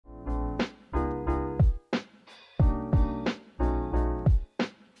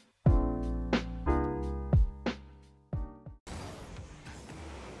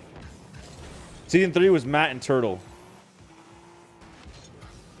Season 3 was Matt and Turtle.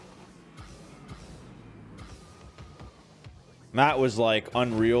 Matt was like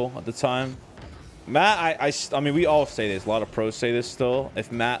unreal at the time. Matt, I mean, we all say this. A lot of pros say this still.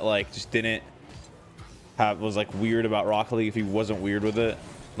 If Matt like just didn't was like weird about Rocket League, if he wasn't weird with it,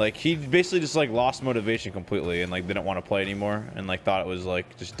 like he basically just like lost motivation completely and like didn't want to play anymore and like thought it was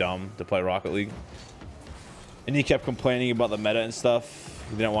like just dumb to play Rocket League. And he kept complaining about the meta and stuff.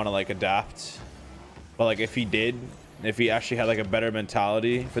 He didn't want to like adapt. But like if he did, if he actually had like a better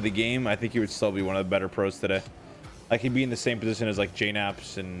mentality for the game, I think he would still be one of the better pros today. Like he'd be in the same position as like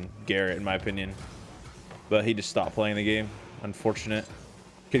JNaps and Garrett in my opinion. But he just stopped playing the game. Unfortunate.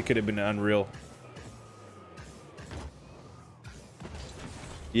 Kid could have been unreal.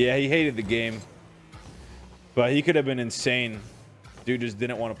 Yeah, he hated the game. But he could have been insane. Dude just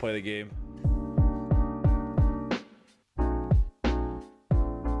didn't want to play the game.